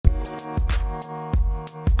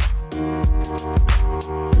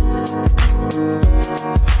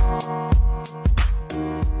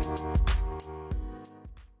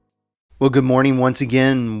Well, good morning once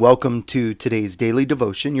again. Welcome to today's daily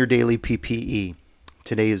devotion, your daily PPE.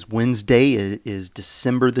 Today is Wednesday. It is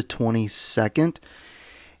December the 22nd.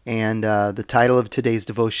 And the title of today's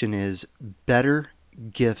devotion is Better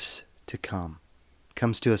Gifts to Come. It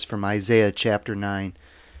comes to us from Isaiah chapter 9,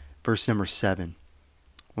 verse number 7.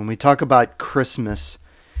 When we talk about Christmas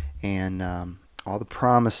and all the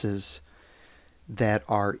promises that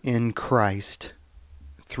are in Christ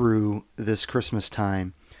through this Christmas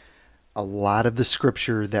time, a lot of the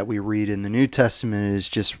scripture that we read in the New Testament is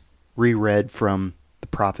just reread from the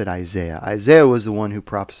prophet Isaiah. Isaiah was the one who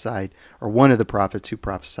prophesied, or one of the prophets who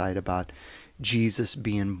prophesied about Jesus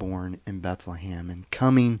being born in Bethlehem and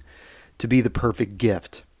coming to be the perfect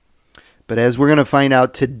gift. But as we're going to find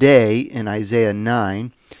out today in Isaiah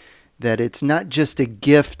 9, that it's not just a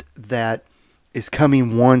gift that is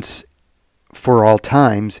coming once for all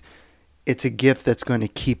times, it's a gift that's going to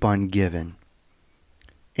keep on giving.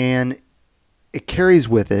 And it carries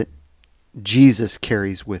with it, Jesus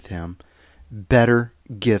carries with him, better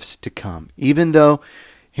gifts to come. Even though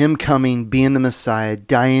him coming, being the Messiah,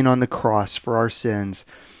 dying on the cross for our sins,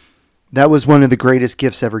 that was one of the greatest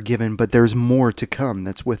gifts ever given, but there's more to come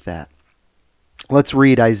that's with that. Let's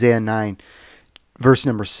read Isaiah 9, verse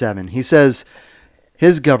number 7. He says,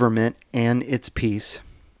 "His government and its peace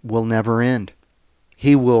will never end.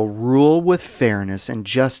 He will rule with fairness and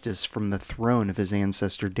justice from the throne of his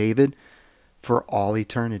ancestor David for all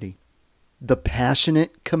eternity. The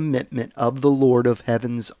passionate commitment of the Lord of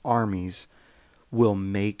heaven's armies will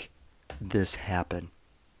make this happen."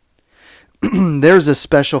 There's a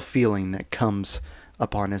special feeling that comes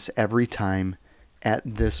upon us every time at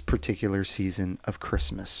this particular season of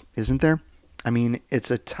Christmas, isn't there? I mean, it's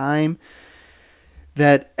a time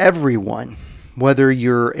that everyone, whether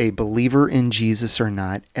you're a believer in Jesus or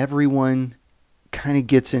not, everyone kind of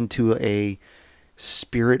gets into a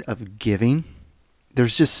spirit of giving.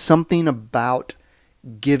 There's just something about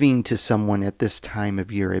giving to someone at this time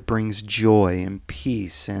of year. It brings joy and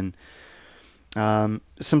peace. And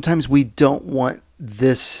sometimes we don't want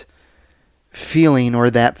this feeling or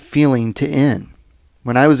that feeling to end.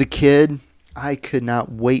 When I was a kid, I could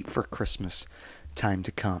not wait for Christmas time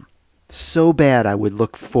to come. So bad I would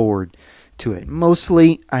look forward to it.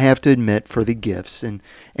 Mostly, I have to admit, for the gifts and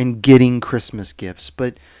getting Christmas gifts.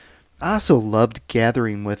 But I also loved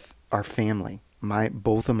gathering with our family.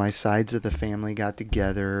 Both of my sides of the family got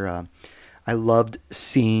together. I loved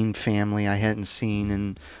seeing family I hadn't seen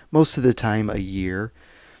in most of the time a year.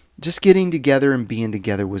 Just getting together and being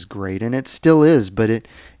together was great, and it still is, but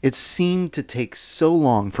it seemed to take so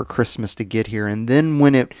long for Christmas to get here. And then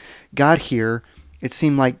when it got here, it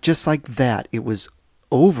seemed like just like that, it was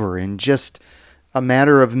over in just a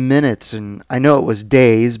matter of minutes. And I know it was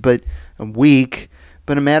days, but a week,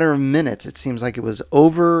 but a matter of minutes. It seems like it was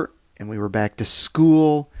over and we were back to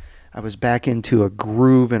school. I was back into a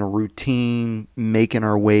groove and a routine, making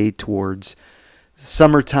our way towards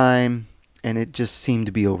summertime, and it just seemed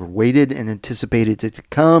to be over. Waited and anticipated it to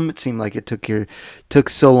come. It seemed like it took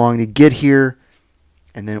so long to get here,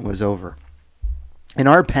 and then it was over. In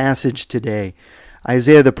our passage today,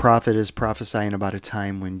 Isaiah the prophet is prophesying about a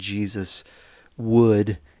time when Jesus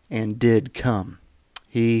would and did come.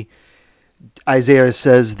 Isaiah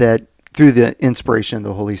says that through the inspiration of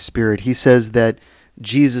the Holy Spirit, he says that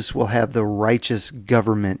Jesus will have the righteous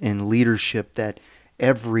government and leadership that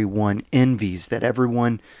everyone envies, that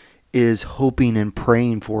everyone is hoping and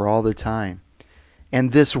praying for all the time.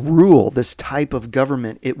 And this rule, this type of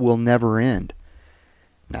government, it will never end.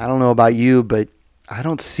 Now, I don't know about you, but I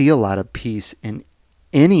don't see a lot of peace in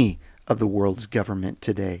any of the world's government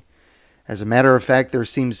today. As a matter of fact, there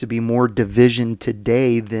seems to be more division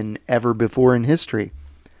today than ever before in history.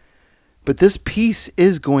 But this peace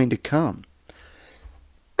is going to come.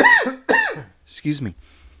 Excuse me.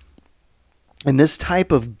 And this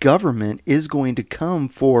type of government is going to come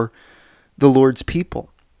for the Lord's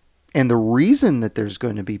people. And the reason that there's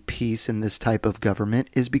going to be peace in this type of government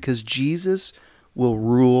is because Jesus will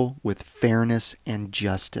rule with fairness and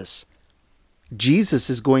justice. Jesus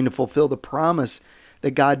is going to fulfill the promise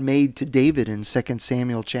that God made to David in 2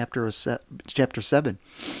 Samuel chapter 7.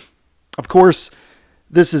 Of course,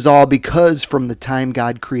 this is all because from the time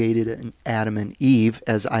God created Adam and Eve,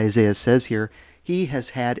 as Isaiah says here, he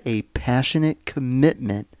has had a passionate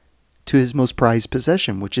commitment to his most prized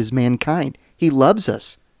possession, which is mankind. He loves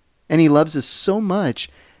us, and he loves us so much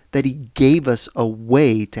that he gave us a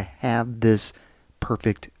way to have this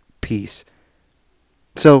perfect peace.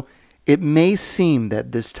 So it may seem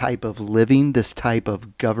that this type of living, this type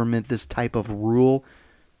of government, this type of rule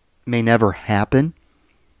may never happen.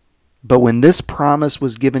 But when this promise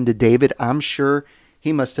was given to David, I'm sure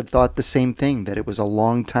He must have thought the same thing, that it was a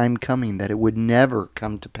long time coming, that it would never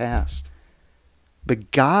come to pass.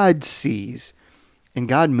 But God sees, and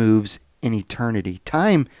God moves in eternity.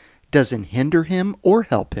 Time doesn't hinder him or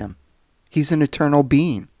help him. He's an eternal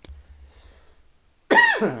being.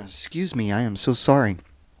 Excuse me, I am so sorry.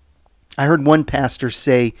 I heard one pastor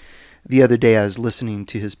say the other day, I was listening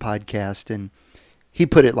to his podcast, and he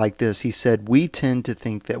put it like this. He said, we tend to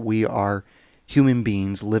think that we are human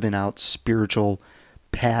beings living out spiritual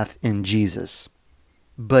path in Jesus.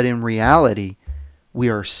 But in reality, we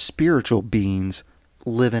are spiritual beings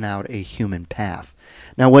living out a human path.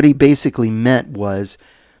 Now, what he basically meant was,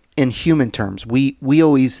 in human terms, we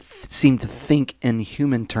always seem to think in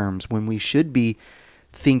human terms when we should be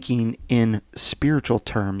thinking in spiritual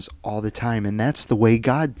terms all the time, and that's the way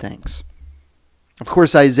God thinks. Of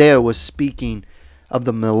course, Isaiah was speaking of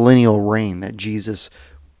the millennial reign that Jesus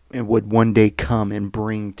would one day come and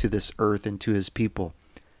bring to this earth and to his people.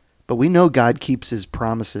 But we know God keeps his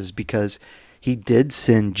promises because he did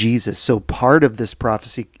send Jesus. So part of this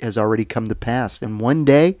prophecy has already come to pass, and one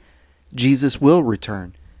day Jesus will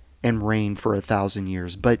return and reign for 1,000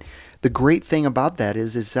 years. But the great thing about that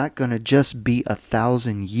is it's not going to just be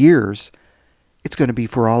 1,000 years. It's going to be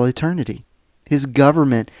for all eternity. His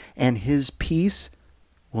government and his peace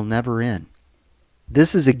will never end.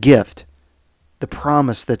 This is a gift, the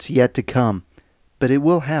promise that's yet to come, but it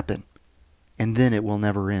will happen, and then it will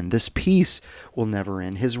never end. This peace will never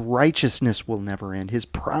end. His righteousness will never end. His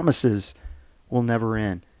promises will never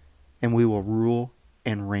end, and we will rule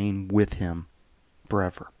and reign with him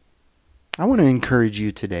forever. I want to encourage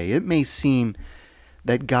you today. It may seem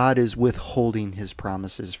that God is withholding his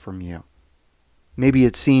promises from you. Maybe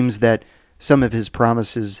it seems that some of his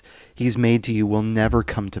promises he's made to you will never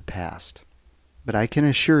come to pass. But I can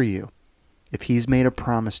assure you, if he's made a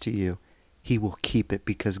promise to you, he will keep it,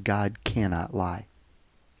 because God cannot lie.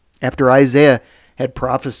 After Isaiah had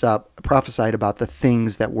prophesied about the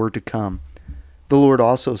things that were to come, the Lord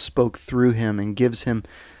also spoke through him and gives him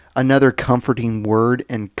another comforting word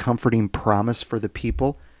and comforting promise for the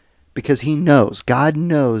people, because he knows, God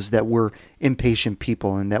knows, that we're impatient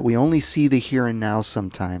people and that we only see the here and now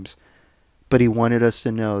sometimes. But he wanted us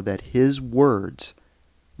to know that his words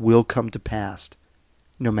will come to pass,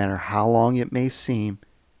 no matter how long it may seem,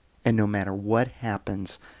 and no matter what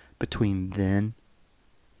happens between then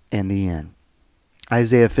and the end.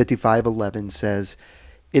 Isaiah 55:11 says,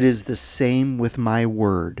 "It is the same with my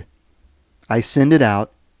word. I send it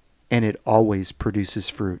out, and it always produces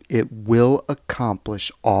fruit. It will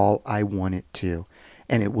accomplish all I want it to,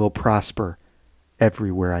 and it will prosper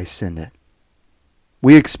everywhere I send it."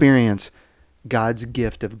 We experience God's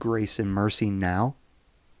gift of grace and mercy now,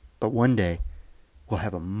 but one day we'll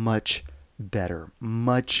have a much better,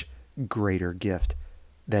 much greater gift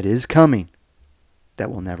that is coming, that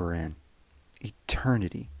will never end.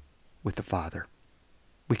 Eternity with the Father.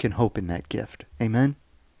 We can hope in that gift. Amen?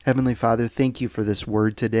 Heavenly Father, thank you for this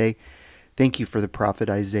word today. Thank you for the prophet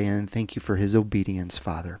Isaiah, and thank you for his obedience,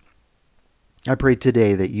 Father. I pray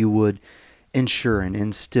today that you would ensure and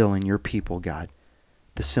instill in your people, God,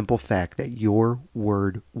 the simple fact that your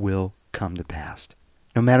word will come to pass.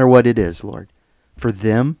 No matter what it is, Lord. For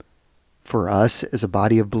them, for us as a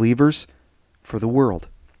body of believers, for the world.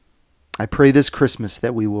 I pray this Christmas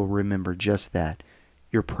that we will remember just that.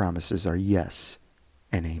 Your promises are yes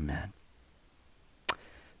and amen.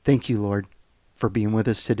 Thank you, Lord, for being with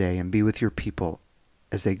us today, and be with your people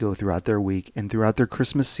as they go throughout their week and throughout their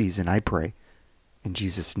Christmas season, I pray. In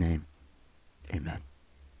Jesus' name, amen.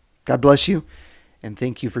 God bless you, and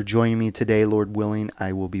thank you for joining me today. Lord willing,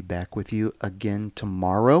 I will be back with you again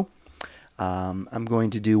tomorrow. I'm going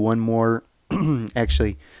to do one more,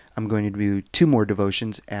 actually, I'm going to do 2 more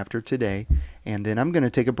devotions after today, and then I'm going to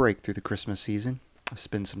take a break through the Christmas season,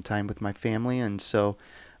 spend some time with my family, and so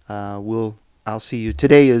I'll see you.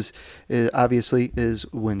 Today is obviously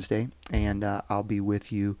Wednesday, and I'll be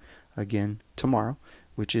with you again tomorrow,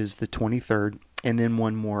 which is the 23rd, and then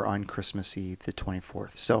one more on Christmas Eve, the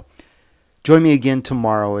 24th. So join me again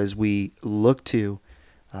tomorrow as we look to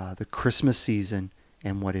the Christmas season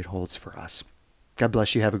and what it holds for us. God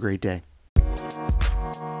bless you. Have a great day.